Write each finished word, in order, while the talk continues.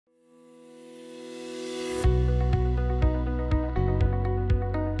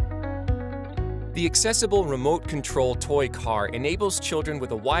The accessible remote control toy car enables children with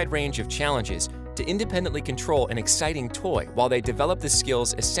a wide range of challenges to independently control an exciting toy while they develop the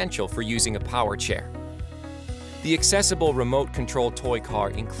skills essential for using a power chair. The accessible remote control toy car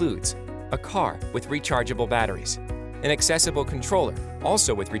includes a car with rechargeable batteries, an accessible controller,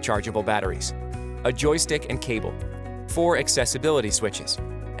 also with rechargeable batteries, a joystick and cable, 4 accessibility switches,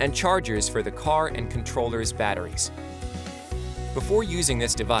 and chargers for the car and controller's batteries. Before using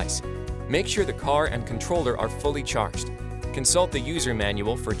this device, make sure the car and controller are fully charged. Consult the user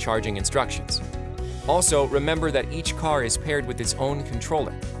manual for charging instructions. Also, remember that each car is paired with its own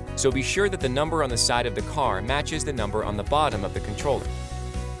controller, so be sure that the number on the side of the car matches the number on the bottom of the controller.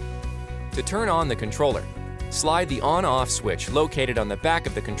 To turn on the controller, slide the on-off switch located on the back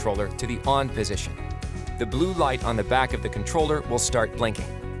of the controller to the on position. The blue light on the back of the controller will start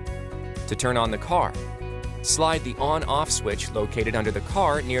blinking. To turn on the car, slide the on-off switch located under the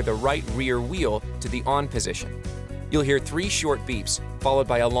car near the right rear wheel to the on position. You'll hear 3 short beeps, followed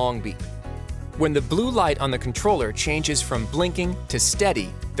by a long beep. When the blue light on the controller changes from blinking to steady,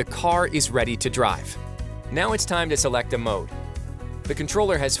 the car is ready to drive. Now it's time to select a mode. The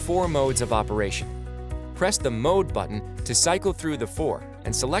controller has 4 modes of operation. Press the Mode button to cycle through the 4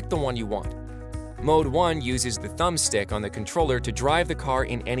 and select the one you want. Mode 1 uses the thumbstick on the controller to drive the car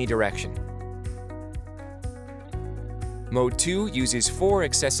in any direction. Mode 2 uses 4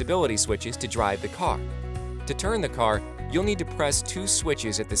 accessibility switches to drive the car. To turn the car, you'll need to press 2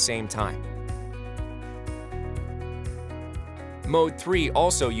 switches at the same time. Mode 3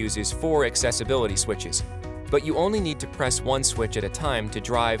 also uses 4 accessibility switches, but you only need to press 1 switch at a time to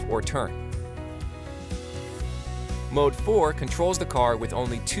drive or turn. Mode 4 controls the car with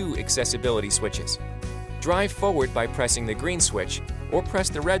only 2 accessibility switches. Drive forward by pressing the green switch, or press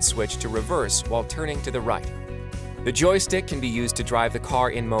the red switch to reverse while turning to the right. The joystick can be used to drive the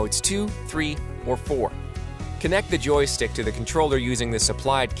car in modes 2, 3, or 4. Connect the joystick to the controller using the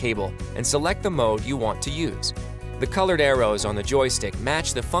supplied cable and select the mode you want to use. The colored arrows on the joystick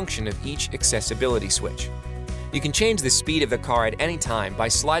match the function of each accessibility switch. You can change the speed of the car at any time by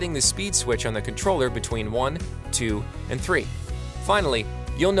sliding the speed switch on the controller between 1, 2, and 3. Finally,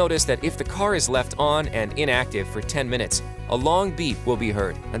 you'll notice that if the car is left on and inactive for 10 minutes, a long beep will be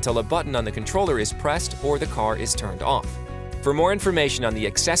heard until a button on the controller is pressed or the car is turned off. For more information on the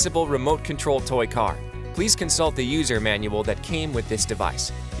accessible remote control toy car, please consult the user manual that came with this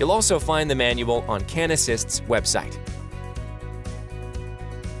device. You'll also find the manual on CanAssist's website.